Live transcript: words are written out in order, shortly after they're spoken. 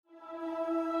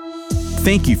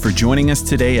Thank you for joining us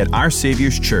today at Our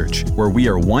Savior's Church, where we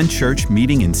are one church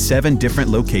meeting in 7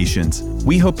 different locations.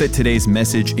 We hope that today's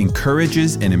message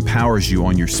encourages and empowers you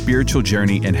on your spiritual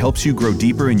journey and helps you grow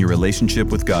deeper in your relationship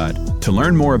with God. To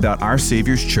learn more about Our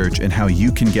Savior's Church and how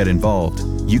you can get involved,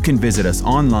 you can visit us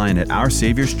online at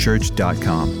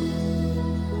oursaviourschurch.com.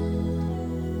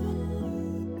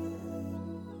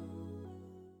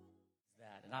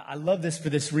 I love this for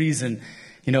this reason.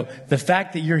 You know, the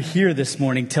fact that you're here this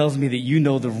morning tells me that you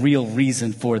know the real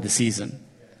reason for the season.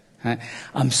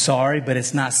 I'm sorry, but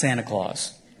it's not Santa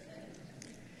Claus.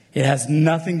 It has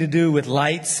nothing to do with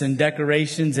lights and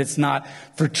decorations. It's not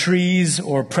for trees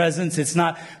or presents. It's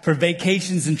not for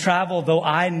vacations and travel, though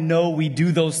I know we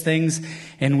do those things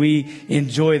and we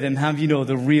enjoy them. How do you know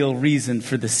the real reason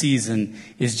for the season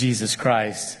is Jesus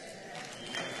Christ?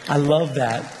 I love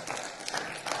that.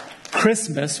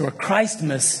 Christmas or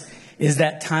Christmas is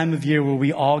that time of year where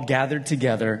we all gather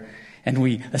together and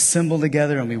we assemble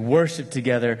together and we worship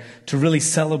together to really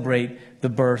celebrate the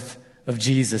birth of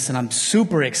Jesus. And I'm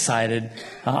super excited.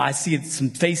 I see some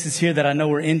faces here that I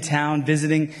know are in town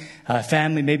visiting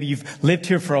family. Maybe you've lived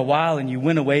here for a while and you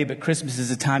went away, but Christmas is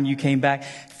the time you came back.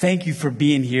 Thank you for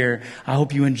being here. I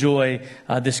hope you enjoy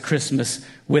this Christmas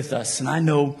with us. And I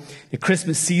know the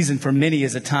Christmas season for many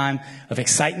is a time of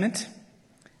excitement,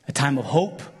 a time of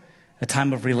hope, a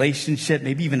time of relationship,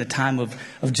 maybe even a time of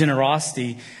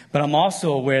generosity. But I'm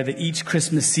also aware that each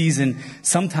Christmas season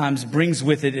sometimes brings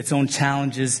with it its own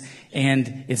challenges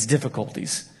and its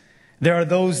difficulties. There are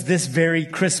those this very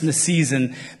Christmas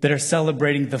season that are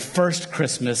celebrating the first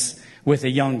Christmas with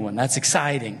a young one. That's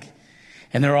exciting.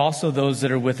 And there are also those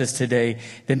that are with us today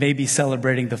that may be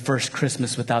celebrating the first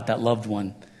Christmas without that loved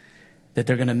one that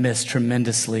they're going to miss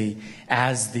tremendously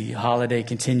as the holiday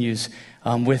continues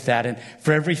with that. And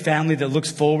for every family that looks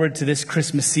forward to this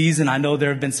Christmas season, I know there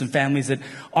have been some families that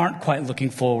aren't quite looking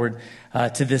forward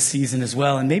to this season as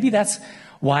well. And maybe that's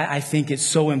why I think it's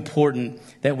so important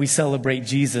that we celebrate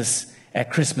Jesus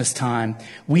at Christmas time.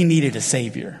 We needed a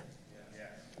Savior.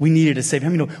 We needed a Savior.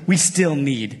 I mean, we still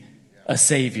need a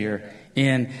Savior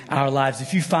in our lives.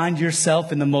 If you find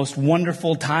yourself in the most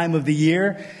wonderful time of the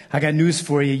year, I got news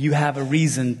for you. You have a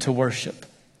reason to worship.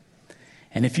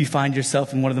 And if you find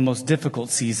yourself in one of the most difficult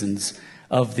seasons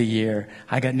of the year,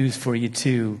 I got news for you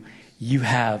too. You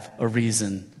have a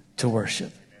reason to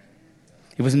worship.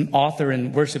 It was an author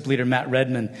and worship leader, Matt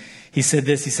Redman. He said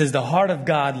this. He says, "The heart of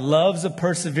God loves a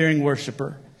persevering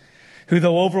worshiper who,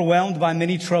 though overwhelmed by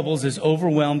many troubles, is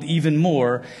overwhelmed even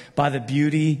more by the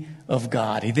beauty of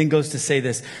God." He then goes to say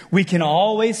this: "We can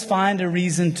always find a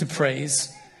reason to praise.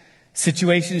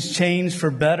 Situations change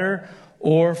for better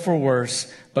or for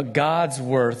worse, but God's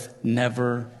worth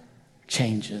never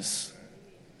changes."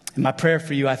 And my prayer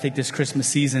for you, I think, this Christmas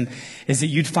season is that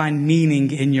you'd find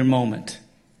meaning in your moment,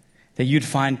 that you'd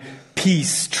find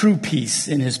peace, true peace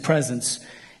in His presence,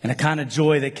 and a kind of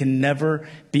joy that can never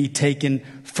be taken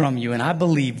from you. And I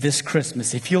believe this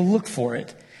Christmas, if you'll look for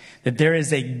it, that there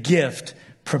is a gift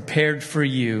prepared for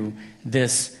you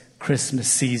this Christmas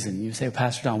season. You say,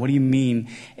 "Pastor Don, what do you mean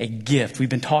a gift?" We've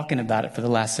been talking about it for the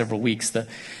last several weeks. The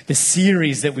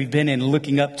series that we've been in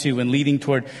looking up to and leading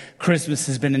toward Christmas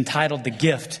has been entitled The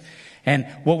Gift. And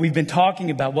what we've been talking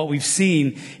about, what we've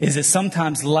seen, is that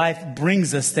sometimes life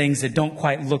brings us things that don't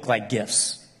quite look like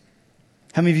gifts.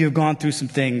 How many of you have gone through some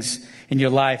things in your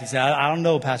life? You say, I don't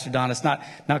know, Pastor Don, it's not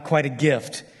quite a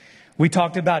gift. We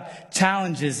talked about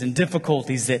challenges and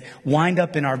difficulties that wind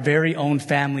up in our very own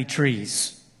family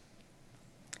trees.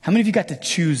 How many of you got to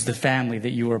choose the family that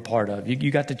you were a part of?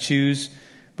 You got to choose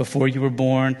before you were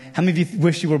born. How many of you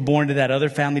wish you were born to that other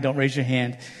family? Don't raise your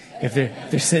hand if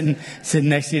they're sitting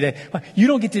next to you today. You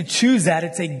don't get to choose that.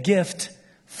 It's a gift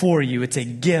for you. It's a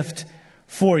gift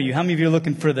for you. How many of you are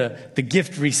looking for the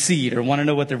gift receipt or want to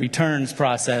know what the returns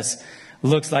process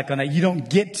looks like on that? You don't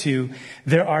get to.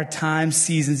 There are times,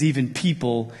 seasons, even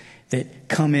people that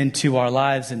come into our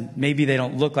lives, and maybe they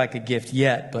don't look like a gift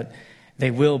yet, but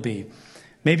they will be.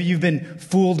 Maybe you've been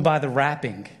fooled by the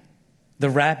wrapping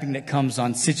that comes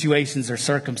on situations or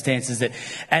circumstances that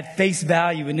at face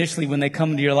value initially when they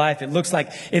come into your life, it looks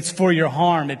like it's for your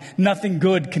harm and nothing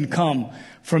good can come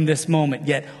from this moment.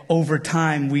 Yet over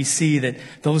time, we see that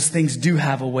those things do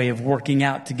have a way of working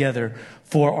out together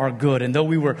for our good. And though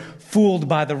we were fooled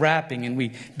by the wrapping and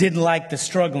we didn't like the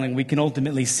struggling, we can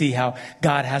ultimately see how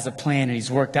God has a plan and He's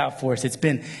worked out for us. It's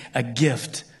been a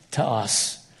gift to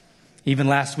us. Even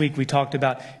last week, we talked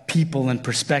about people and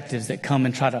perspectives that come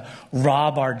and try to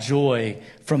rob our joy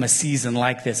from a season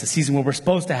like this, a season where we're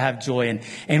supposed to have joy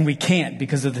and we can't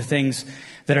because of the things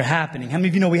that are happening. How many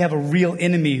of you know we have a real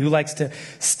enemy who likes to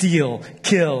steal,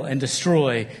 kill, and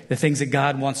destroy the things that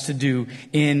God wants to do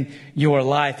in your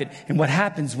life? And what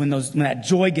happens when that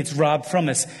joy gets robbed from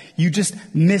us, you just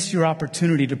miss your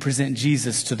opportunity to present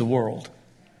Jesus to the world.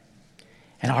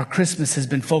 And our Christmas has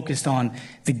been focused on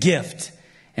the gift.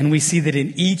 And we see that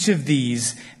in each of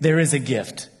these, there is a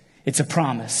gift. It's a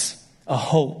promise, a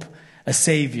hope, a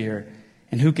Savior.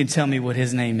 And who can tell me what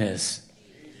his name is?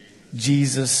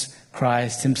 Jesus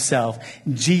Christ himself.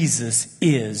 Jesus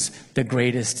is the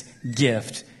greatest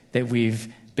gift that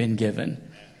we've been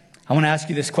given. I want to ask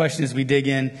you this question as we dig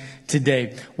in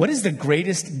today. What is the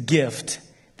greatest gift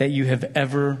that you have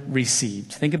ever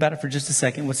received? Think about it for just a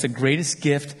second. What's the greatest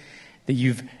gift that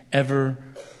you've ever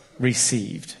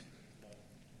received?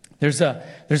 There's a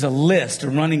list, a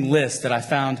running list that I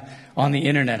found on the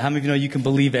internet. How many of you know you can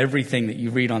believe everything that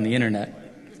you read on the internet?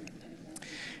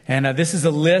 And this is a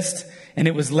list, and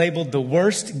it was labeled the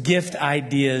worst gift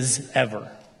ideas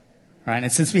ever. Right?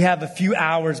 And since we have a few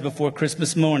hours before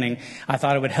Christmas morning, I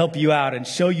thought it would help you out and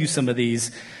show you some of these.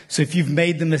 So if you've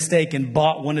made the mistake and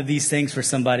bought one of these things for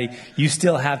somebody, you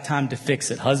still have time to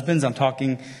fix it. Husbands, I'm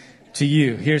talking to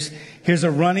you. Here's a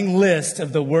running list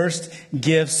of the worst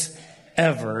gifts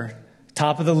ever.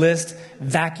 Top of the list,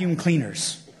 vacuum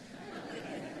cleaners.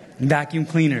 Vacuum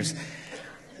cleaners.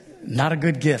 Not a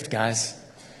good gift, guys.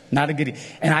 Not a good.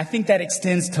 And I think that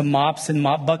extends to mops and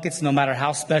mop buckets, no matter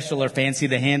how special or fancy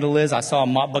the handle is. I saw a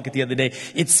mop bucket the other day.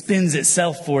 It spins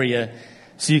itself for you.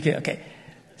 So you can,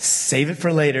 save it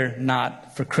for later,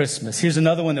 not for Christmas. Here's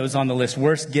another one that was on the list.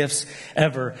 Worst gifts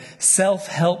ever.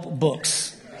 Self-help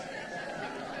books.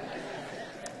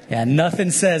 Yeah,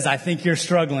 nothing says, I think you're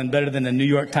struggling better than a New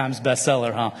York Times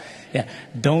bestseller, huh? Yeah,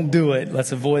 don't do it.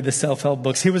 Let's avoid the self-help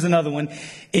books. Here was another one.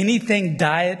 Anything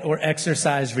diet or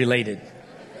exercise related.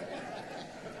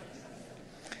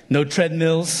 No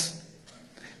treadmills.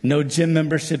 No gym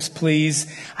memberships, please.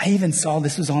 I even saw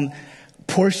this was on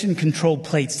portion control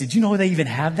plates. Did you know they even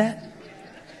have that?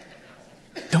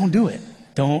 Don't do it.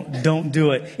 Don't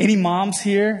do it. Any moms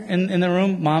here in the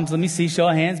room? Moms, let me see. Show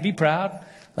of hands. Be proud.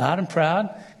 Loud and proud.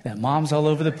 That moms all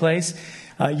over the place.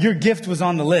 Your gift was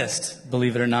on the list,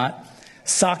 believe it or not.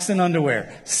 Socks and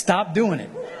underwear. Stop doing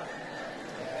it.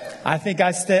 I think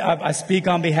I speak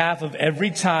on behalf of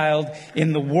every child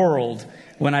in the world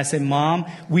when I say, Mom,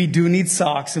 we do need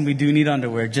socks and we do need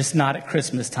underwear, just not at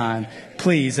Christmas time,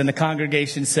 please. And the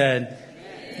congregation said,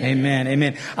 Amen,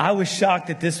 amen. I was shocked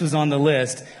that this was on the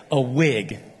list, a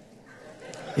wig.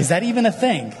 Is that even a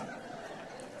thing?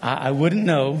 I wouldn't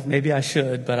know. Maybe I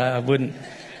should, but I wouldn't.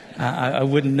 I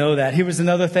wouldn't know that. Here was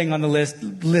another thing on the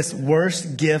list.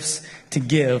 Worst gifts to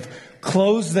give.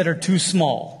 Clothes that are too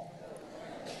small.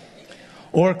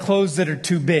 Or clothes that are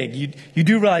too big. You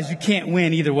do realize you can't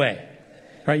win either way.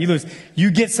 Right? You lose.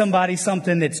 You get somebody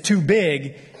something that's too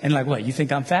big and like, what, you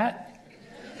think I'm fat?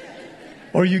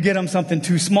 Or you get them something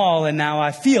too small and now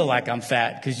I feel like I'm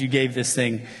fat because you gave this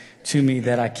thing to me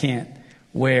that I can't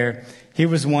wear. Here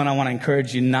was one I want to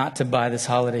encourage you not to buy this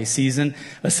holiday season.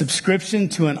 A subscription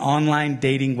to an online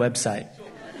dating website.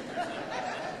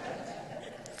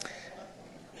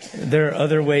 There are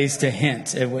other ways to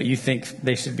hint at what you think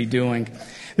they should be doing.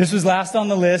 This was last on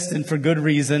the list, and for good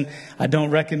reason. I don't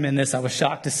recommend this. I was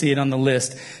shocked to see it on the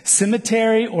list.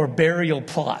 Cemetery or burial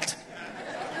plot.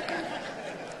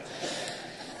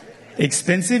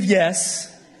 Expensive,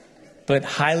 yes, but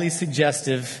highly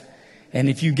suggestive. And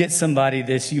if you get somebody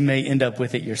this, you may end up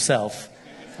with it yourself.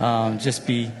 Just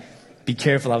be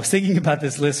careful. I was thinking about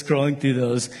this list, scrolling through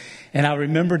those, and I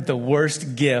remembered the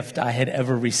worst gift I had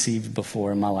ever received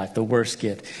before in my life. The worst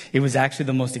gift. It was actually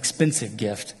the most expensive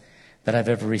gift that I've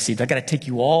ever received. I got to take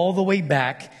you all the way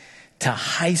back to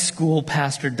high school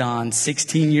Pastor Don,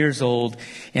 16 years old,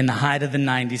 in the height of the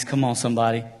 90s. Come on,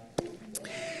 somebody.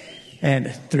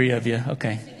 And 3 of you.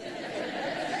 Okay.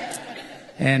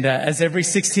 And as every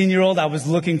 16-year-old, I was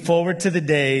looking forward to the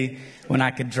day when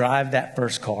I could drive that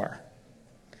first car.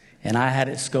 And I had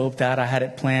it scoped out. I had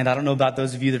it planned. I don't know about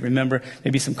those of you that remember,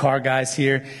 maybe some car guys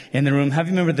here in the room. Have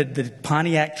you remember the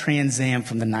Pontiac Trans Am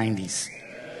from the 90s?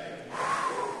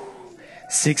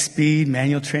 6-speed,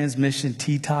 manual transmission,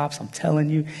 T-tops. I'm telling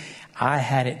you, I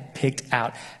had it picked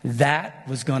out. That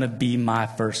was going to be my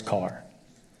first car.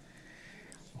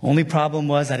 Only problem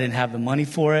was I didn't have the money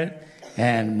for it.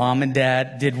 And Mom and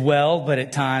Dad did well, but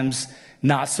at times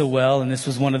not so well. And this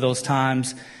was one of those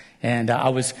times. And I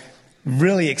was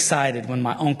really excited when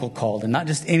my uncle called. And not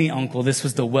just any uncle. This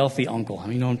was the wealthy uncle. I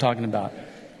mean, you know what I'm talking about.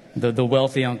 The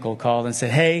wealthy uncle called and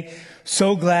said, hey,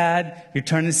 so glad you're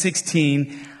turning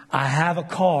 16. I have a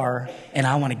car and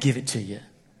I want to give it to you.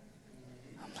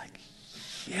 I'm like,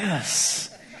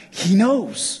 yes, he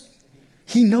knows.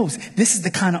 He knows. This is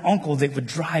the kind of uncle that would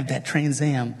drive that Trans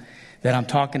Am that I'm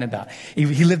talking about.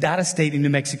 He lived out of state in New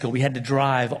Mexico. We had to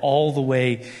drive all the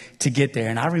way to get there.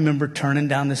 And I remember turning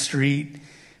down the street,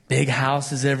 big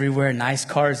houses everywhere, nice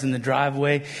cars in the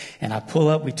driveway. And I pull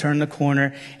up, we turn the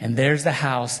corner, and there's the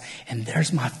house. And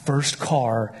there's my first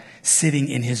car sitting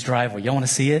in his driveway. Y'all want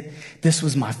to see it? This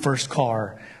was my first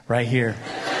car right here.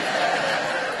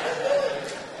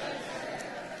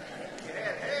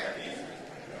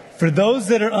 For those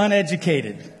that are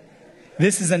uneducated,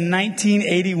 this is a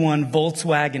 1981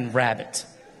 Volkswagen Rabbit.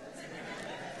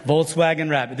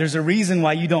 Volkswagen Rabbit. There's a reason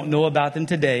why you don't know about them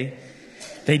today.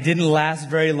 They didn't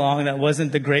last very long. That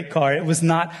wasn't the great car. It was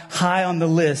not high on the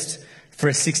list for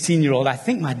a 16-year-old. I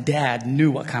think my dad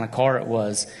knew what kind of car it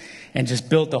was and just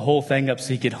built the whole thing up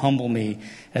so he could humble me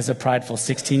as a prideful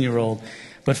 16-year-old.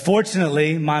 But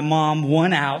fortunately, my mom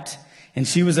won out, and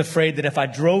she was afraid that if I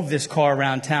drove this car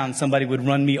around town, somebody would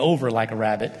run me over like a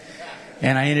rabbit.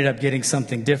 And I ended up getting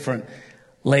something different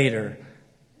later.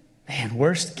 Man,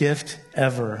 worst gift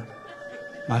ever.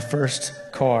 My first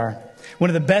car. One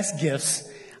of the best gifts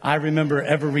I remember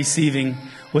ever receiving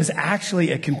was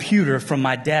actually a computer from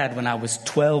my dad when I was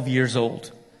 12 years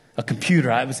old. A computer.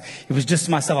 It was just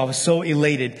myself. I was so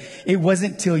elated. It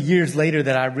wasn't till years later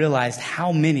that I realized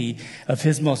how many of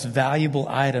his most valuable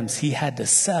items he had to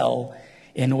sell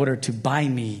in order to buy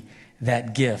me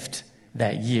that gift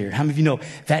that year. How many of you know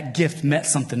that gift meant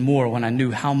something more when I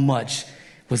knew how much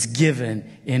was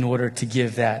given in order to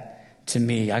give that to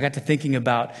me? I got to thinking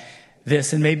about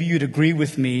this, and maybe you'd agree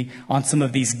with me on some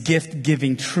of these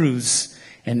gift-giving truths.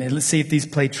 And let's see if these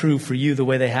play true for you the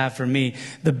way they have for me.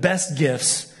 The best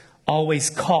gifts always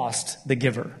cost the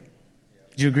giver.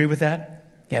 Do you agree with that?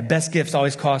 Yeah, best gifts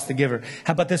always cost the giver.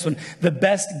 How about this one? The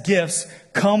best gifts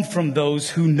come from those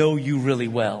who know you really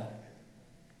well.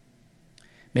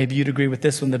 Maybe you'd agree with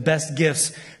this one. The best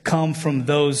gifts come from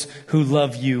those who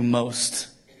love you most.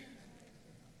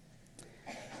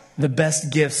 The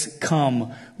best gifts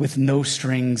come with no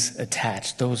strings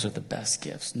attached. Those are the best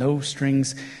gifts. No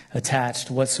strings attached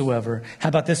whatsoever. How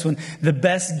about this one? The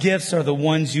best gifts are the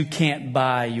ones you can't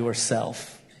buy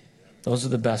yourself. Those are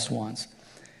the best ones.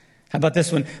 How about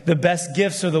this one? The best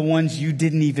gifts are the ones you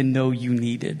didn't even know you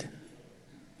needed.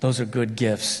 Those are good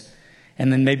gifts.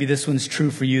 And then maybe this one's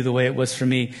true for you the way it was for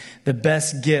me. The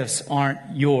best gifts aren't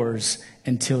yours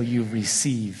until you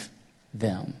receive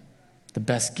them. The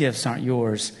best gifts aren't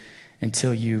yours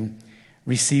until you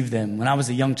receive them. When I was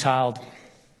a young child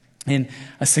in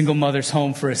a single mother's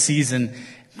home for a season,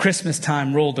 Christmas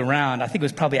time rolled around. I think it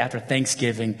was probably after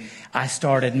Thanksgiving. I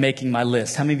started making my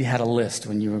list. How many of you had a list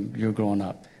when you were growing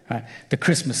up? Right? The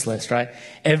Christmas list, right?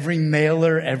 Every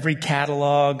mailer, every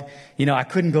catalog. You know, I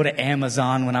couldn't go to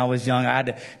Amazon when I was young. I had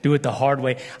to do it the hard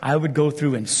way. I would go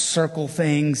through and circle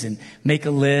things and make a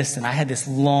list. And I had this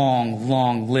long,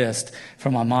 long list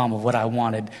from my mom of what I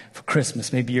wanted for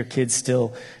Christmas. Maybe your kids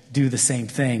still do the same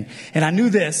thing. And I knew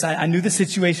this. I knew the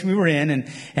situation we were in.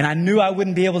 And I knew I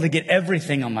wouldn't be able to get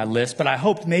everything on my list. But I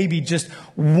hoped maybe just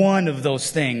one of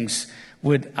those things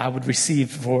I would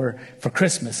receive for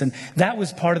Christmas. And that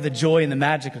was part of the joy and the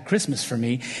magic of Christmas for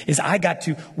me, is I got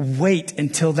to wait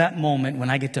until that moment when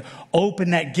I get to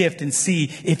open that gift and see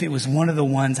if it was one of the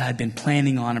ones I had been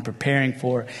planning on and preparing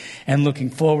for and looking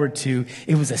forward to.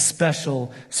 It was a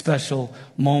special, special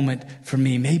moment for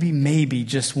me. Maybe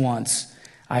just once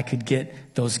I could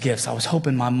get those gifts. I was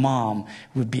hoping my mom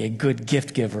would be a good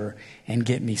gift giver and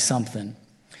get me something.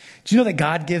 Do you know that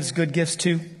God gives good gifts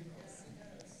too?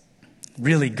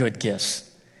 Really good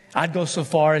gifts. I'd go so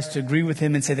far as to agree with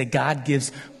him and say that God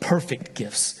gives perfect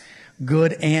gifts,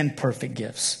 good and perfect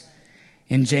gifts.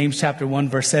 In James chapter 1,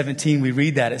 verse 17, we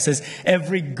read that. It says,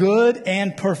 every good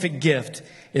and perfect gift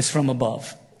is from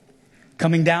above,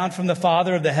 coming down from the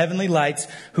Father of the heavenly lights,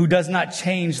 who does not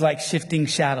change like shifting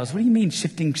shadows. What do you mean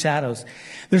shifting shadows?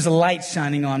 There's a light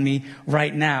shining on me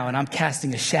right now, and I'm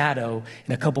casting a shadow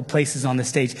in a couple places on the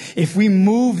stage. If we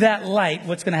move that light,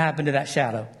 what's going to happen to that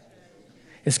shadow?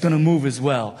 It's going to move as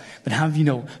well. But how many of you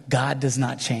know God does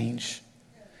not change?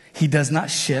 He does not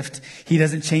shift. He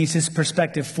doesn't change his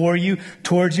perspective for you,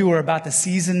 towards you, or about the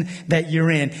season that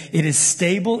you're in. It is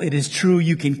stable. It is true.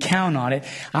 You can count on it.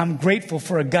 I'm grateful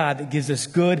for a God that gives us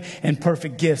good and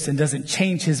perfect gifts and doesn't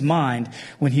change his mind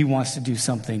when he wants to do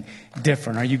something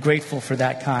different. Are you grateful for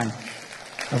that kind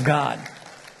of God?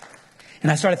 And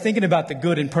I started thinking about the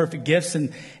good and perfect gifts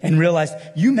and realized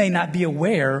you may not be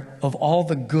aware of all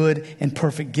the good and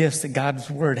perfect gifts that God's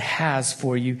word has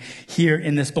for you here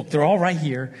in this book. They're all right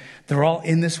here. They're all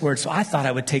in this word. So I thought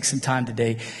I would take some time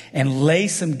today and lay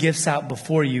some gifts out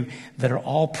before you that are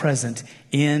all present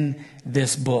in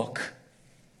this book.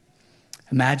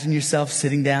 Imagine yourself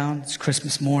sitting down. It's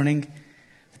Christmas morning.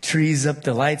 The tree's up,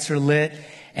 the lights are lit.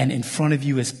 And in front of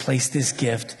you is placed this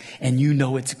gift, and you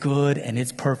know it's good and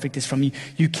it's perfect. It's from you.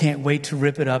 You can't wait to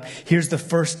rip it up. Here's the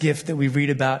first gift that we read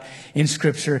about in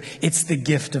Scripture. It's the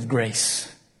gift of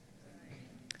grace.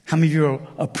 How many of you are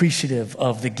appreciative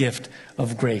of the gift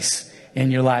of grace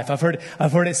in your life? I've heard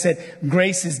it said,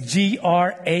 grace is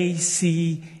Grace,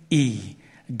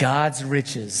 God's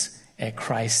riches at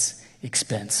Christ's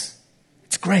expense.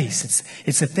 It's grace.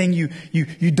 It's a thing you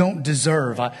don't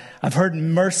deserve. I've heard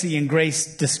mercy and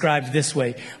grace described this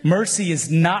way. Mercy is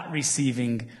not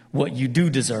receiving what you do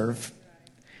deserve.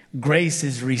 Grace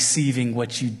is receiving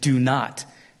what you do not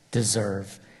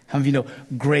deserve. How many of you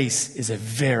know grace is a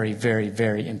very, very,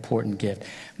 very important gift?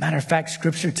 Matter of fact,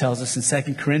 Scripture tells us in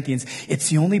 2 Corinthians, it's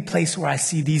the only place where I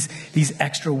see these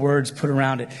extra words put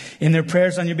around it. In their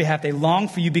prayers on your behalf, they long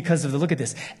for you because of look at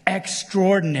this,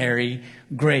 extraordinary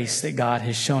grace that God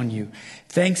has shown you.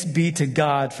 Thanks be to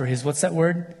God for his, what's that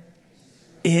word?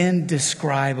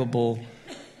 Indescribable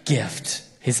gift.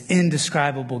 His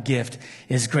indescribable gift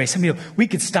is grace. I mean, we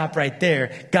could stop right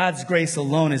there. God's grace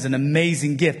alone is an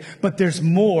amazing gift, but there's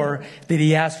more that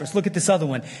he has for us. Look at this other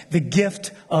one, the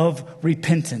gift of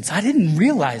repentance. I didn't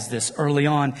realize this early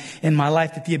on in my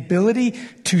life, that the ability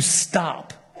to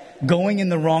stop going in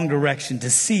the wrong direction,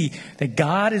 to see that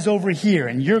God is over here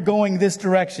and you're going this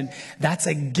direction, that's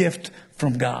a gift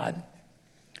from God.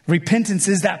 Repentance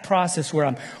is that process where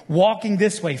I'm walking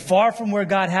this way, far from where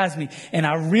God has me, and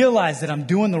I realize that I'm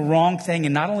doing the wrong thing,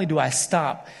 and not only do I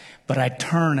stop, but I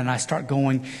turn and I start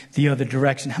going the other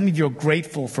direction. How many of you are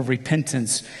grateful for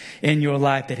repentance in your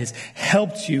life that has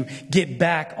helped you get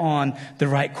back on the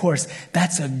right course?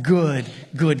 That's a good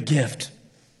gift.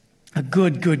 A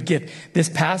good gift. This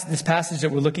passage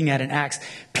that we're looking at in Acts,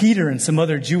 Peter and some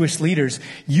other Jewish leaders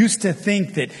used to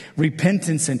think that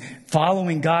repentance and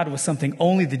following God was something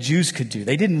only the Jews could do.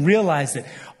 They didn't realize that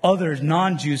other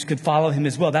non-Jews could follow him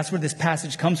as well. That's where this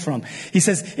passage comes from. He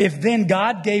says, if then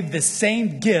God gave the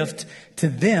same gift to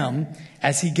them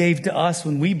as he gave to us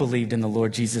when we believed in the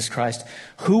Lord Jesus Christ,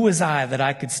 who was I that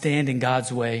I could stand in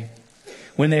God's way?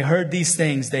 When they heard these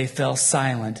things, they fell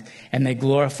silent and they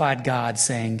glorified God,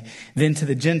 saying, then to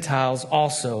the Gentiles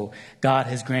also, God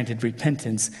has granted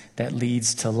repentance that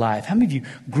leads to life. How many of you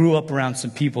grew up around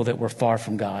some people that were far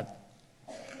from God?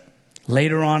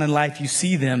 Later on in life, you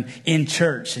see them in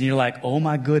church and you're like, oh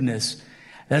my goodness,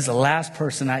 that's the last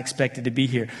person I expected to be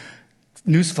here.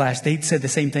 Newsflash, they said the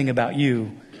same thing about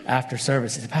you after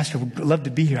service. They said, Pastor, we'd love to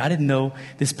be here. I didn't know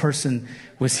this person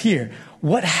was here.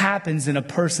 What happens in a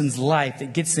person's life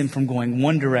that gets them from going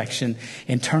one direction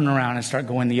and turn around and start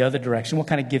going the other direction? What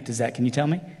kind of gift is that? Can you tell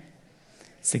me?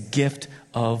 It's a gift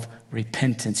of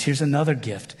repentance. Here's another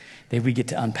gift that we get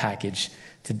to unpackage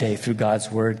today through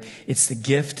God's word. It's the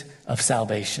gift of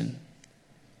salvation.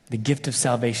 The gift of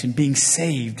salvation, being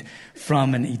saved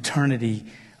from an eternity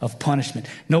of punishment.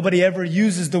 Nobody ever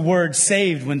uses the word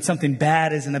saved when something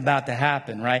bad isn't about to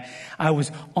happen, right? I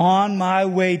was on my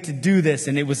way to do this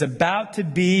and it was about to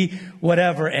be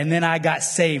whatever, and then I got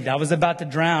saved. I was about to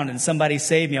drown and somebody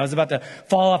saved me. I was about to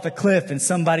fall off a cliff and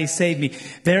somebody saved me.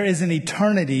 There is an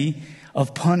eternity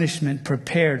of punishment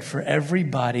prepared for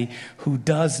everybody who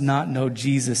does not know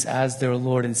Jesus as their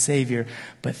Lord and Savior.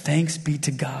 But thanks be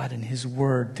to God and his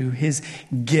word through his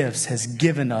gifts has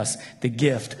given us the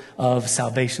gift of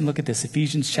salvation. Look at this.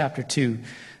 Ephesians chapter 2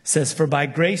 says, for by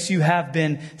grace you have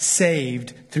been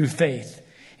saved through faith.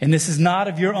 And this is not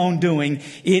of your own doing.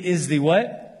 It is the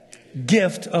what?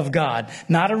 Gift of God,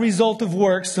 not a result of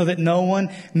works, so that no one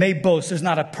may boast. There's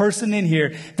not a person in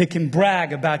here that can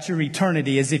brag about your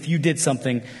eternity as if you did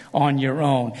something on your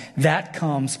own. That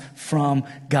comes from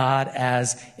God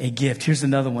as a gift. Here's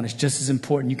another one. It's just as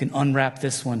important. You can unwrap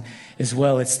this one as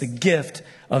well. It's the gift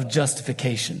of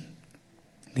justification.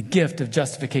 The gift of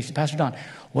justification. Pastor Don,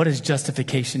 what does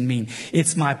justification mean?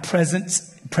 It's my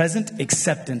present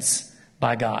acceptance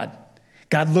by God.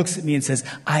 God looks at me and says,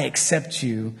 I accept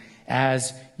you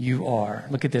as you are.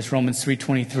 Look at this, Romans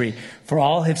 3:23. For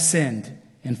all have sinned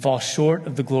and fall short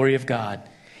of the glory of God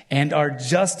and are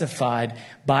justified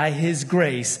by his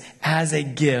grace as a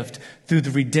gift through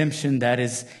the redemption that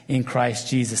is in Christ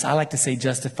Jesus. I like to say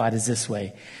justified is this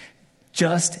way.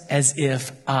 Just as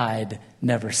if I'd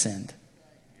never sinned.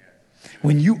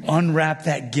 When you unwrap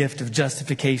that gift of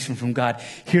justification from God,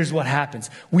 here's what happens.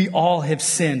 We all have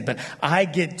sinned, but I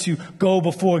get to go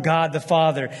before God the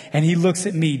Father, and he looks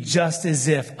at me just as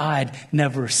if I'd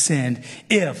never sinned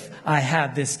if I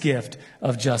have this gift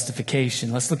of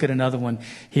justification. Let's look at another one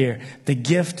here. The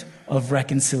gift of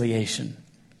reconciliation.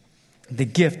 The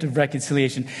gift of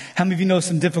reconciliation. How many of you know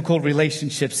some difficult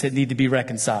relationships that need to be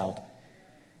reconciled?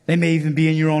 They may even be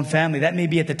in your own family. That may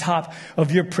be at the top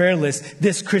of your prayer list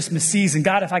this Christmas season.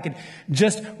 God, if I could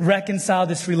just reconcile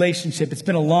this relationship. It's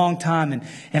been a long time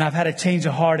and I've had a change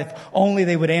of heart. If only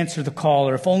they would answer the call,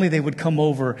 or if only they would come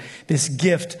over. This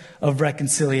gift of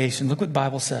reconciliation. Look what the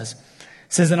Bible says.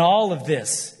 It says, and all of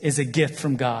this is a gift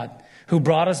from God, who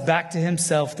brought us back to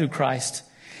himself through Christ.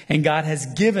 And God has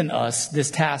given us this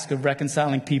task of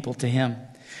reconciling people to him.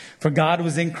 For God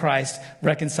was in Christ,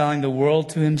 reconciling the world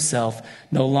to himself,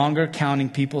 no longer counting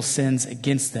people's sins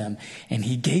against them. And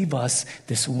he gave us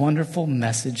this wonderful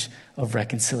message of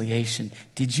reconciliation.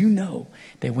 Did you know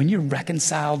that when you're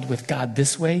reconciled with God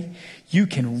this way, you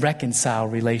can reconcile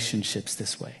relationships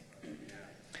this way?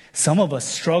 Some of us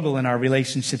struggle in our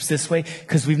relationships this way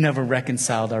because we've never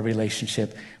reconciled our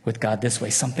relationship with God this way.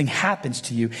 Something happens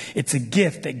to you. It's a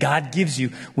gift that God gives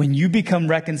you. When you become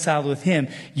reconciled with him,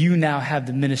 you now have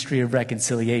the ministry of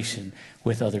reconciliation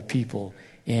with other people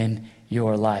in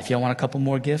your life. Y'all want a couple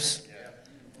more gifts?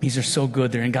 These are so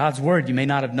good. They're in God's word. You may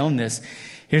not have known this.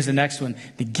 Here's the next one.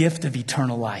 The gift of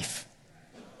eternal life.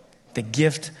 The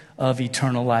gift of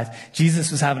eternal life.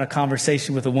 Jesus was having a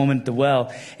conversation with a woman at the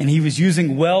well, and he was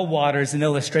using well water as an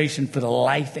illustration for the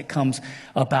life that comes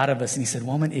up out of us. And he said,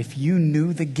 woman, if you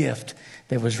knew the gift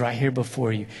that was right here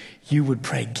before you, you would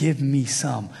pray, give me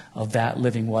some of that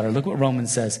living water. Look what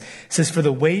Romans says. It says, for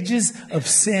the wages of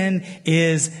sin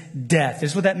is death.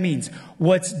 Here's what that means.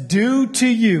 What's due to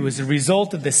you as a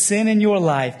result of the sin in your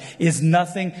life is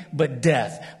nothing but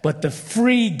death. But the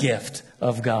free gift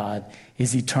of God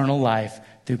is eternal life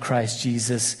through Christ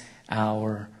Jesus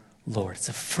our Lord. It's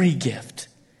a free gift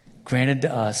granted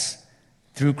to us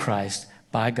through Christ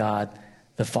by God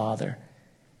the Father.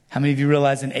 How many of you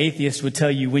realize an atheist would tell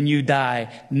you when you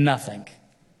die, nothing?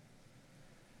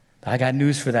 But I got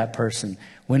news for that person.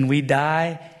 When we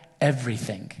die,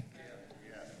 everything.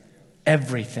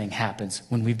 Everything happens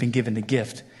when we've been given the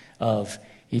gift of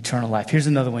eternal life. Here's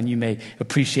another one you may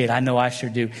appreciate. I know I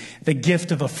sure do. The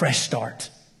gift of a fresh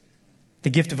start. The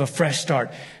gift of a fresh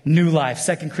start, new life.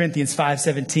 2 Corinthians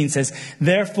 5:17 says,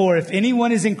 therefore, if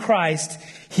anyone is in Christ,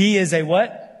 he is a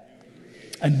what?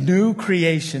 A new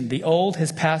creation. The old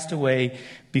has passed away.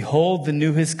 Behold, the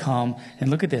new has come.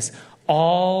 And look at this.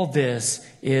 All this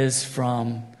is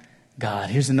from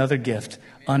God. Here's another gift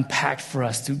unpacked for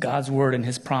us through God's word and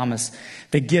his promise.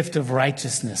 The gift of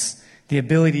righteousness. The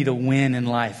ability to win in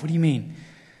life. What do you mean?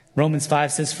 Romans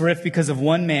 5 says, for if because of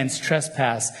one man's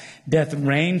trespass, death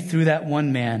reigned through that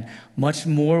one man, much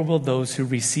more will those who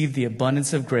receive the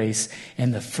abundance of grace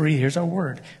and the free, here's our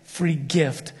word, free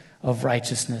gift of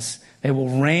righteousness. They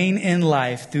will reign in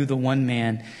life through the one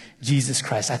man, Jesus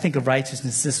Christ. I think of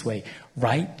righteousness this way,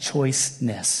 right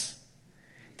choiceness.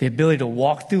 The ability to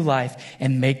walk through life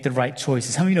and make the right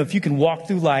choices. How many of you know if you can walk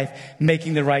through life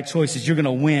making the right choices, you're going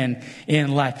to win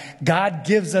in life? God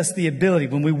gives us the ability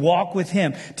when we walk with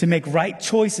him to make right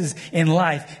choices in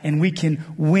life, and we can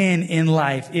win in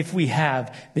life if we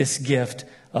have this gift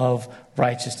of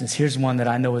righteousness. Here's one that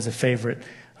I know is a favorite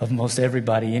of most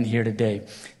everybody in here today.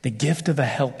 The gift of a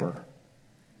helper,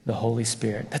 the Holy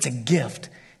Spirit. That's a gift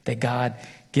that God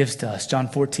gives to us. John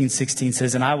 14:16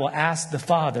 says, and I will ask the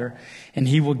Father, and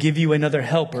he will give you another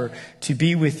helper to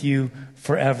be with you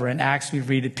forever. In Acts we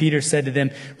read it, Peter said to them,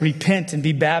 repent and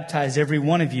be baptized, every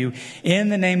one of you, in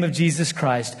the name of Jesus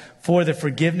Christ, for the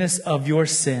forgiveness of your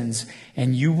sins,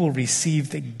 and you will receive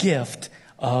the gift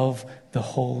of the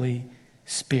Holy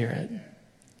Spirit.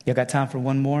 You got time for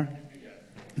one more?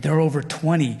 There are over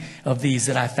 20 of these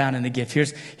that I found in the gift.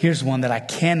 Here's one that I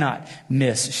cannot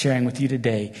miss sharing with you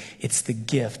today. It's the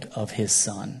gift of his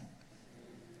son.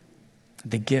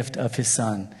 The gift of his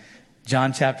son.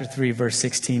 John chapter 3, verse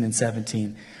 16 and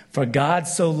 17. For God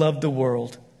so loved the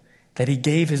world that he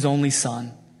gave his only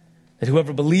son, that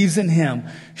whoever believes in him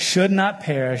should not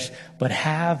perish, but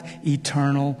have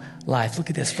eternal life. Look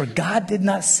at this. For God did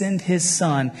not send his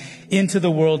son into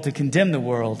the world to condemn the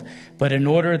world, but in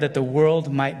order that the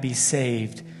world might be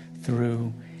saved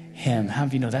through him. How many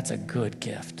of you know that's a good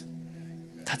gift?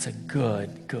 That's a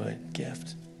good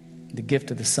gift. The gift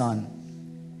of the son.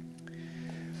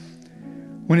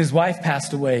 When his wife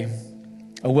passed away,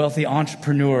 a wealthy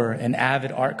entrepreneur and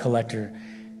avid art collector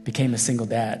became a single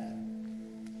dad.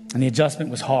 And the adjustment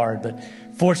was hard, but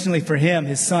fortunately for him,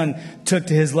 his son took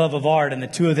to his love of art, and the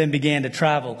two of them began to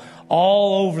travel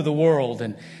all over the world.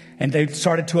 And they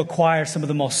started to acquire some of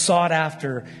the most sought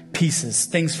after pieces,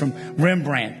 things from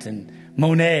Rembrandt and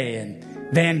Monet and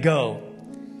Van Gogh.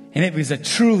 And it was a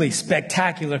truly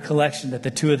spectacular collection that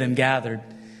the two of them gathered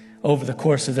over the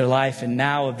course of their life. And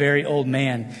now, a very old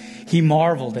man, he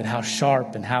marveled at how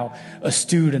sharp and how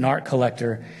astute an art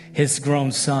collector his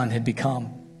grown son had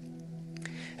become.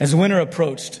 As winter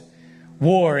approached,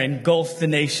 war engulfed the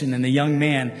nation, and the young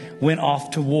man went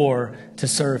off to war to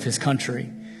serve his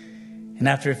country. And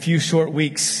after a few short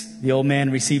weeks, the old man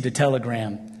received a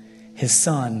telegram. His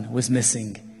son was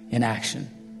missing in action.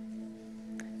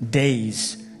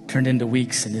 Days turned into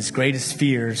weeks, and his greatest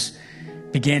fears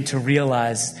began to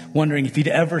realize, wondering if he'd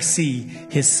ever see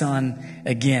his son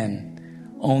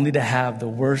again, only to have the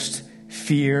worst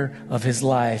fear of his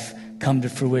life come to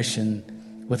fruition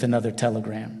with another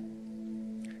telegram.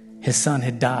 His son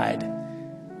had died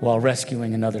while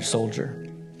rescuing another soldier.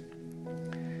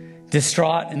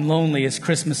 Distraught and lonely as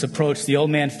Christmas approached, the old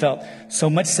man felt so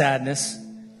much sadness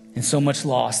and so much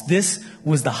loss. This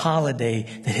was the holiday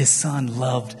that his son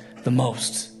loved the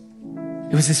most.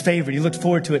 It was his favorite. He looked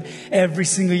forward to it every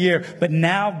single year. But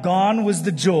now gone was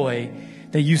the joy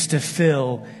that used to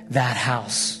fill that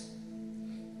house.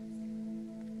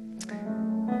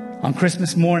 On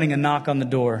Christmas morning, a knock on the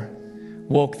door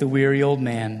woke the weary old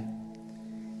man.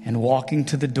 And walking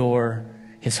to the door,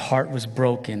 his heart was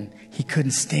broken. He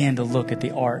couldn't stand to look at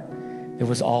the art that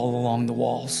was all along the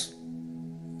walls.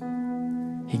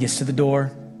 He gets to the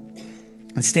door,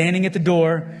 and standing at the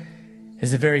door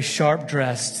is a very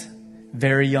sharp-dressed,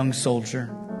 very young soldier,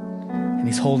 and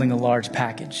he's holding a large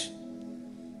package.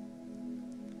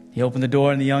 He opened the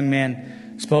door, and the young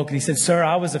man spoke, and he said, "Sir,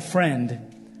 I was a friend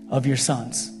of your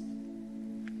son's.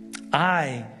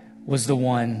 I was the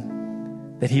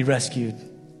one that he rescued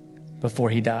before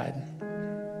he died.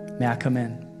 May I come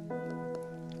in?"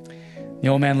 The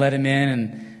old man let him in,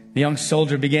 and the young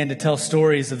soldier began to tell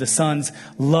stories of the son's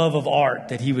love of art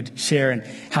that he would share, and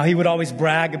how he would always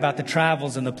brag about the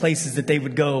travels and the places that they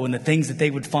would go and the things that they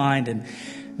would find, and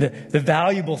the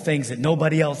valuable things that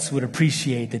nobody else would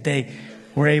appreciate that they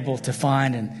were able to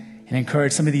find, and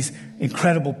encourage some of these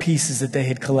incredible pieces that they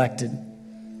had collected.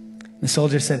 The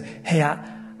soldier said, "Hey,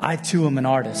 I too am an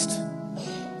artist."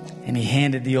 And he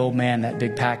handed the old man that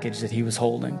big package that he was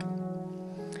holding.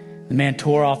 The man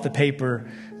tore off the paper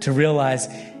to realize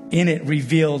in it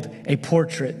revealed a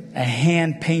portrait, a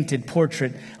hand-painted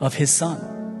portrait of his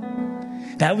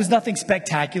son. That was nothing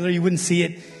spectacular. You wouldn't see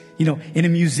it, in a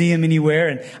museum anywhere.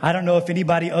 And I don't know if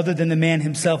anybody other than the man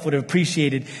himself would have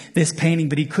appreciated this painting,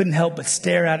 but he couldn't help but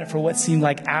stare at it for what seemed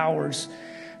like hours,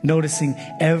 noticing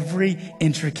every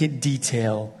intricate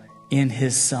detail in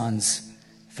his son's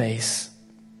face.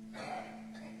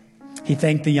 He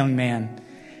thanked the young man,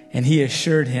 and he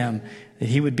assured him that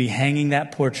he would be hanging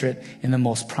that portrait in the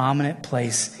most prominent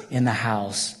place in the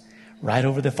house, right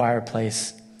over the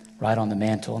fireplace, right on the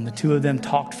mantle. And the two of them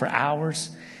talked for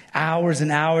hours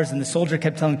and hours, and the soldier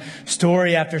kept telling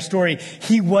story after story.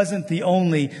 He wasn't the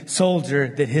only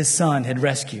soldier that his son had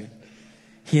rescued.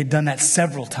 He had done that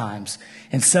several times,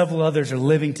 and several others are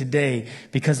living today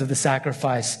because of the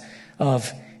sacrifice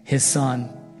of his son.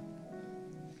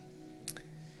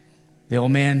 The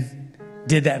old man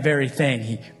did that very thing.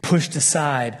 He pushed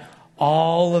aside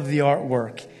all of the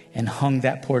artwork and hung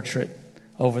that portrait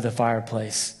over the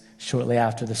fireplace shortly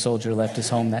after the soldier left his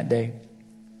home that day.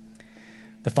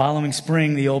 The following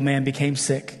spring, the old man became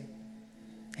sick,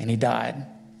 and he died.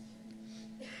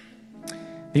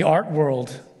 The art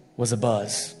world was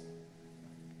abuzz.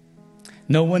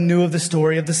 No one knew of the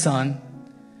story of the son,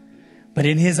 but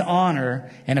in his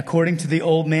honor, and according to the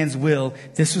old man's will,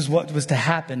 this was what was to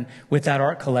happen with that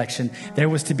art collection. There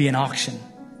was to be an auction.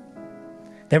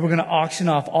 They were going to auction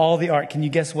off all the art. Can you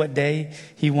guess what day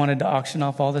he wanted to auction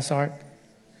off all this art?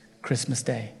 Christmas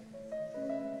Day.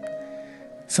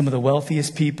 Some of the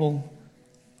wealthiest people,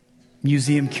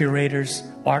 museum curators,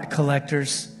 art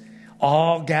collectors,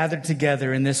 all gathered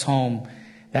together in this home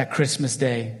that Christmas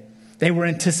Day. They were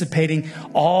anticipating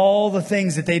all the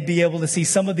things that they'd be able to see.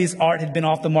 Some of this art had been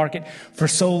off the market for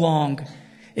so long.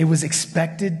 It was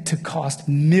expected to cost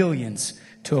millions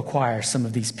to acquire some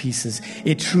of these pieces.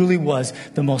 It truly was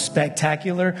the most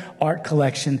spectacular art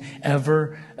collection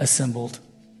ever assembled.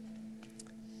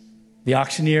 The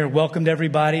auctioneer welcomed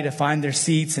everybody to find their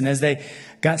seats, and as they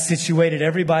got situated,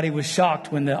 everybody was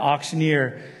shocked when the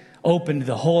auctioneer opened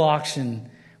the whole auction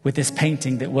with this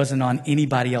painting that wasn't on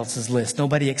anybody else's list.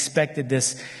 Nobody expected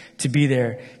this to be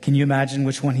there. Can you imagine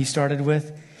which one he started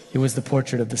with? It was the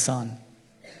portrait of the son.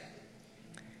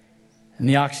 And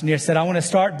the auctioneer said, I want to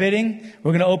start bidding.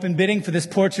 We're going to open bidding for this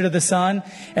portrait of the Son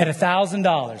at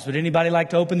 $1,000. Would anybody like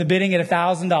to open the bidding at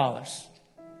 $1,000?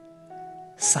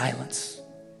 Silence.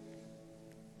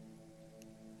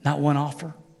 Not one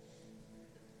offer.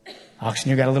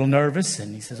 Auctioneer got a little nervous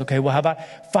and he says, okay, well, how about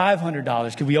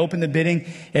 $500? Could we open the bidding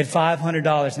at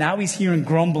 $500? Now he's hearing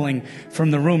grumbling from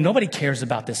the room. Nobody cares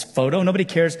about this photo. Nobody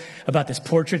cares about this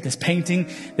portrait, this painting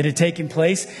that had taken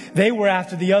place. They were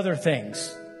after the other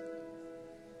things.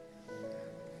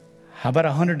 How about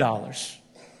 $100?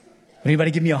 Would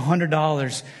anybody give me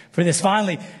 $100 for this?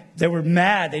 Finally, they were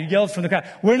mad. They yelled from the crowd,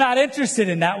 we're not interested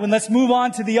in that one. Let's move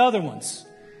on to the other ones.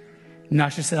 And the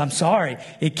auctioneer said, I'm sorry,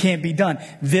 it can't be done.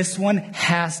 This one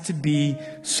has to be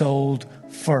sold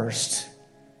first.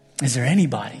 Is there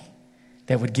anybody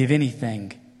that would give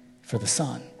anything for the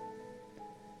Son?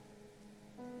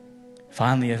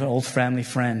 Finally, an old family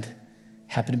friend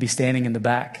happened to be standing in the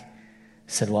back.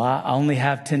 Said, well, I only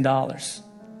have $10.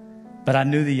 But I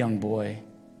knew the young boy,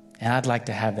 and I'd like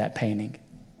to have that painting.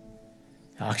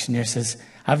 The auctioneer says,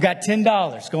 I've got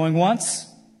 $10. Going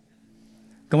once?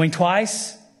 Going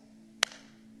twice?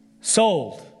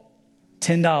 Sold.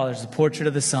 $10, the portrait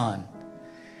of the Son.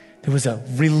 There was a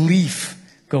relief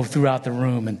go throughout the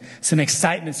room, and some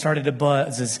excitement started to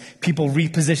buzz as people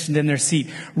repositioned in their seat,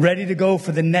 ready to go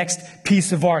for the next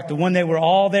piece of art, the one they were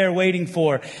all there waiting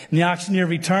for. And the auctioneer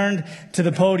returned to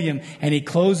the podium, and he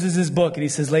closes his book, and he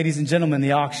says, ladies and gentlemen,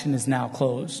 the auction is now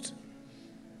closed.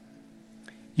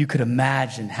 You could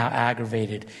imagine how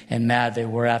aggravated and mad they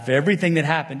were after everything that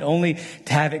happened, only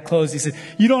to have it closed. He said,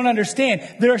 you don't understand.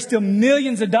 There are still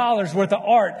millions of dollars worth of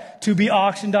art to be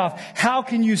auctioned off. How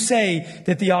can you say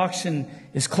that the auction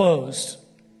is closed?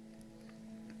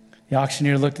 The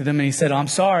auctioneer looked at them and he said, I'm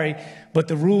sorry, but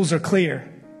the rules are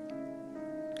clear.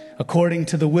 According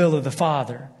to the will of the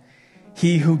Father,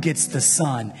 he who gets the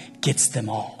Son gets them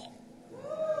all.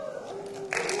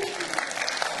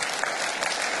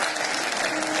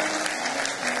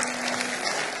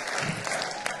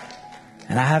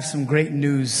 And I have some great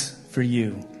news for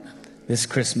you this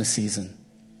Christmas season.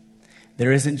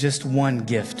 There isn't just one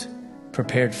gift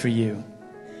prepared for you.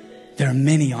 There are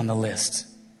many on the list.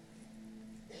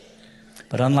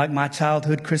 But unlike my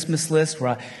childhood Christmas list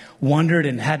where I wondered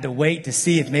and had to wait to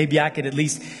see if maybe I could at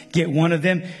least get one of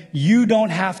them, you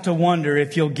don't have to wonder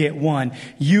if you'll get one.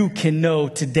 You can know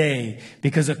today,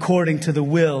 because according to the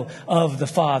will of the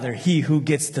Father, he who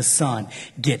gets the Son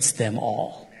gets them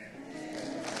all.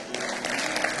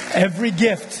 Every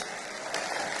gift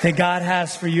that God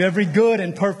has for you, every good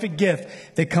and perfect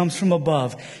gift that comes from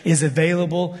above is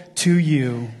available to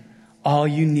you. All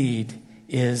you need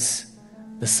is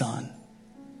the Son.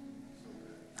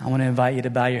 I want to invite you to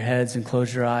bow your heads and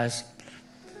close your eyes.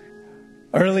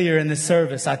 Earlier in the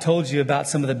service, I told you about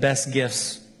some of the best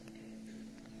gifts.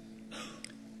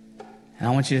 And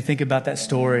I want you to think about that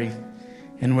story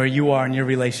and where you are in your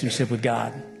relationship with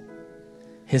God,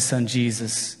 His Son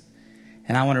Jesus.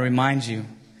 And I want to remind you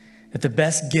that the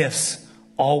best gifts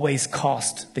always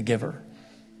cost the giver.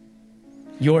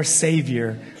 Your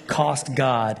Savior cost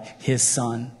God His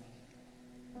Son.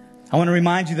 I want to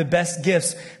remind you the best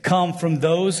gifts come from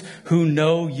those who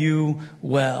know you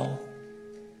well.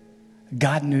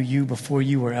 God knew you before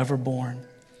you were ever born.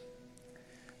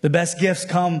 The best gifts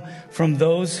come from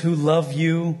those who love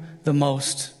you the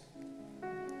most.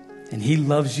 And He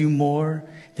loves you more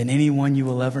than anyone you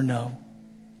will ever know.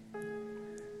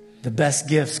 The best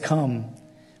gifts come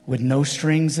with no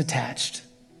strings attached.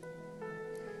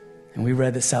 And we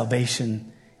read that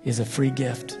salvation is a free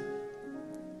gift.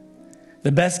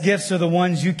 The best gifts are the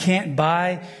ones you can't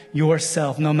buy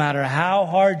yourself. No matter how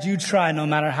hard you try, no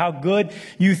matter how good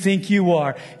you think you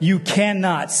are, you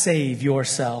cannot save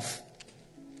yourself.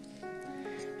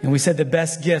 And we said the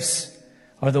best gifts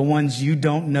are the ones you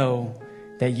don't know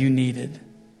that you needed.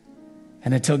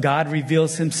 And until God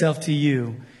reveals Himself to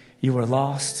you, you are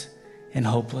lost and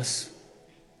hopeless.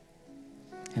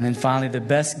 And then finally, the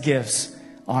best gifts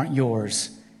aren't yours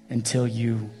until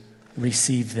you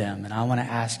receive them. And I want to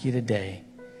ask you today,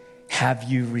 have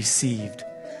you received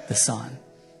the Son?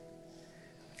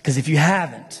 Because if you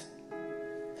haven't,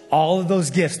 all of those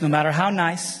gifts, no matter how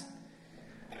nice,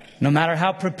 no matter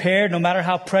how prepared, no matter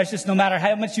how precious, no matter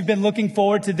how much you've been looking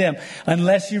forward to them,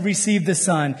 unless you receive the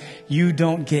Son, you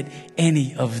don't get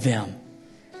any of them.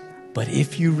 But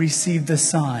if you receive the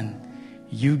Son,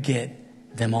 you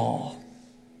get them all.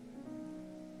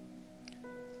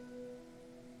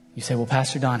 You say, well,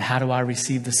 Pastor Don, how do I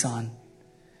receive the Son?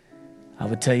 I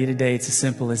would tell you today it's as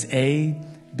simple as A,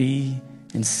 B,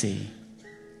 and C.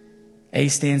 A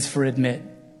stands for admit.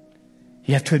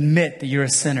 You have to admit that you're a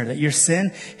sinner, that your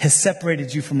sin has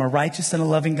separated you from a righteous and a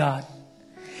loving God.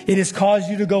 It has caused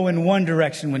you to go in one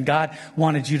direction when God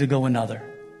wanted you to go another.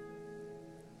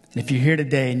 And if you're here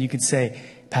today and you could say,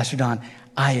 Pastor Don,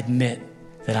 I admit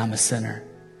that I'm a sinner.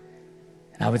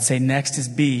 And I would say next is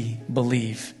B,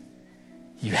 believe.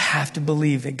 You have to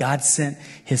believe that God sent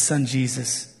his son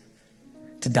Jesus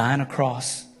to die on a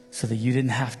cross so that you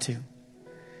didn't have to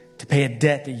pay a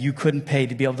debt that you couldn't pay,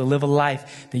 to be able to live a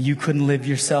life that you couldn't live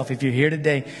yourself. If you're here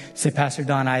today, say, Pastor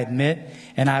Don, I admit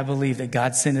and I believe that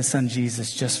God sent his son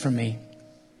Jesus just for me.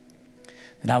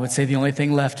 And I would say the only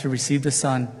thing left to receive the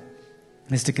Son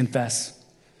is to confess.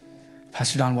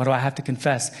 Pastor Don, what do I have to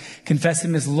confess? Confess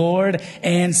him as Lord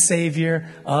and Savior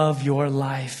of your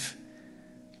life.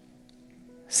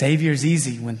 Savior is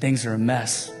easy when things are a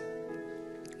mess.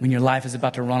 When your life is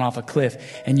about to run off a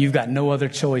cliff and you've got no other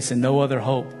choice and no other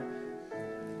hope.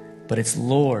 But it's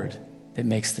Lord that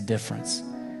makes the difference.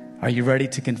 Are you ready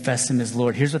to confess him as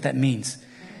Lord? Here's what that means.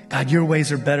 God, your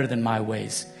ways are better than my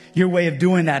ways. Your way of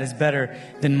doing that is better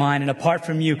than mine. And apart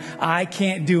from you, I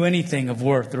can't do anything of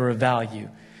worth or of value.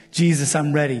 Jesus,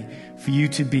 I'm ready for you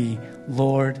to be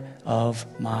Lord of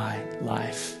my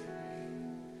life.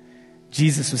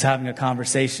 Jesus was having a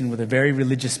conversation with a very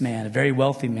religious man, a very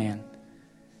wealthy man.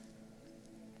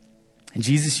 And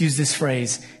Jesus used this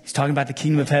phrase. He's talking about the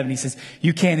kingdom of heaven. He says,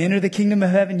 you can't enter the kingdom of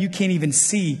heaven. You can't even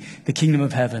see the kingdom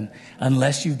of heaven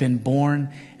unless you've been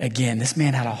born again. This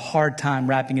man had a hard time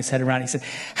wrapping his head around it. He said,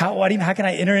 how can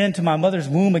I enter into my mother's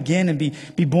womb again and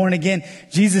be born again?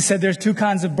 Jesus said there's two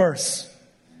kinds of births.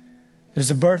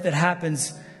 There's a birth that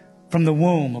happens from the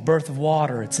womb, a birth of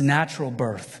water. It's a natural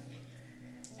birth.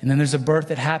 And then there's a birth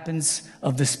that happens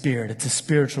of the Spirit. It's a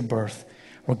spiritual birth,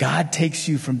 where God takes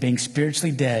you from being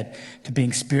spiritually dead to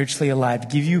being spiritually alive. To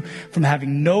give you from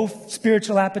having no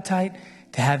spiritual appetite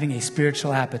to having a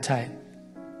spiritual appetite.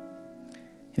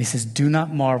 And he says, do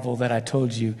not marvel that I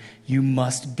told you, you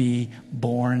must be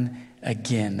born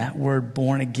again. That word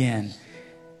born again,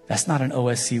 that's not an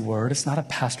OSC word. It's not a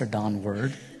Pastor Don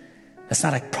word. That's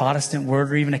not a Protestant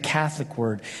word or even a Catholic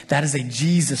word. That is a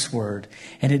Jesus word.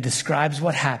 And it describes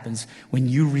what happens when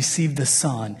you receive the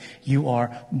Son. You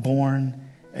are born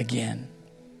again.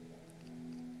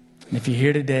 And if you're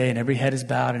here today and every head is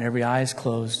bowed and every eye is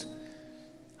closed,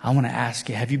 I want to ask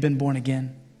you, have you been born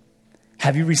again?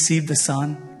 Have you received the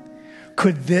Son?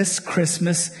 Could this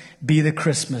Christmas be the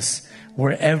Christmas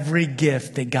where every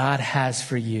gift that God has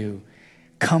for you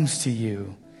comes to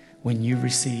you when you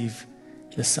receive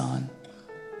the Son?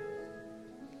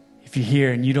 If you're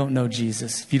here and you don't know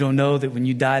Jesus, if you don't know that when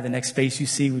you die, the next face you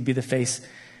see would be the face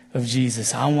of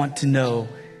Jesus, I want you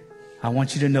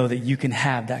to know that you can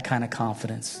have that kind of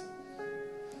confidence.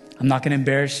 I'm not going to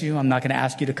embarrass you. I'm not going to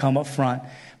ask you to come up front,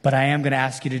 but I am going to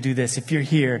ask you to do this. If you're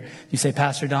here, you say,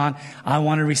 Pastor Don, I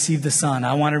want to receive the Son.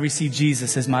 I want to receive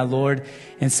Jesus as my Lord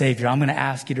and Savior. I'm going to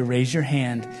ask you to raise your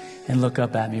hand and look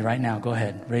up at me right now. Go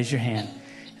ahead. Raise your hand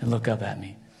and look up at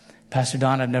me. Pastor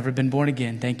Don, I've never been born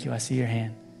again. Thank you. I see your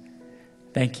hand.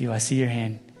 Thank you. I see your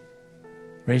hand.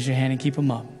 Raise your hand and keep them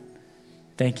up.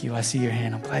 Thank you. I see your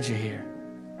hand. I'm glad you're here.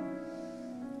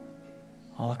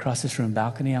 All across this room,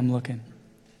 balcony, I'm looking.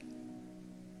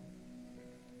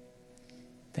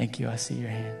 Thank you. I see your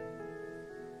hand.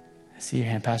 I see your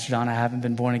hand. Pastor Don, I haven't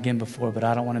been born again before, but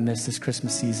I don't want to miss this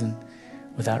Christmas season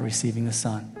without receiving the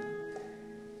Son.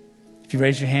 If you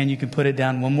raise your hand, you can put it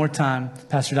down one more time.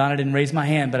 Pastor Don, I didn't raise my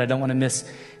hand, but I don't want to miss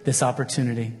this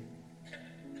opportunity.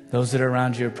 Those that are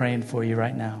around you are praying for you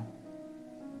right now.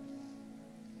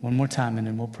 One more time and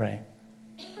then we'll pray.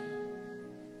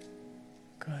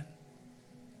 Good.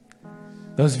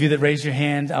 Those of you that raised your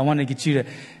hand, I want to get you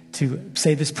to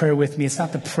say this prayer with me. It's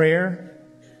not the prayer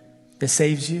that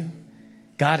saves you.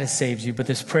 God has saved you, but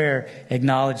this prayer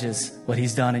acknowledges what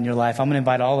he's done in your life. I'm going to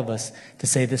invite all of us to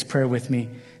say this prayer with me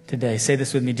today. Say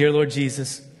this with me. Dear Lord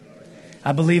Jesus,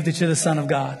 I believe that you're the Son of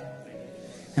God.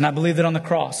 And I believe that on the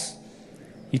cross,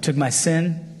 you took my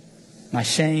sin, my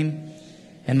shame,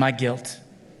 and my guilt.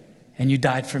 And you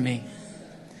died for me.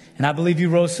 And I believe you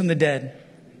rose from the dead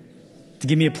to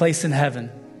give me a place in heaven,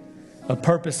 a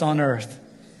purpose on earth,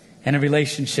 and a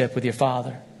relationship with your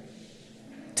Father.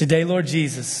 Today, Lord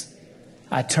Jesus,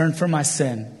 I turn from my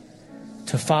sin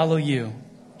to follow you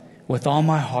with all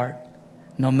my heart,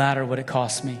 no matter what it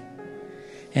costs me.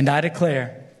 And I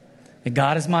declare that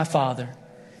God is my Father,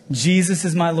 Jesus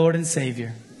is my Lord and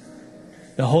Savior,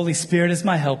 the Holy Spirit is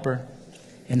my helper,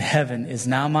 and heaven is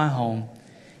now my home.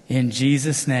 In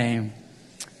Jesus' name,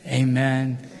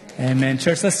 amen. Amen.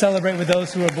 Church, let's celebrate with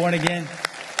those who are born again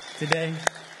today.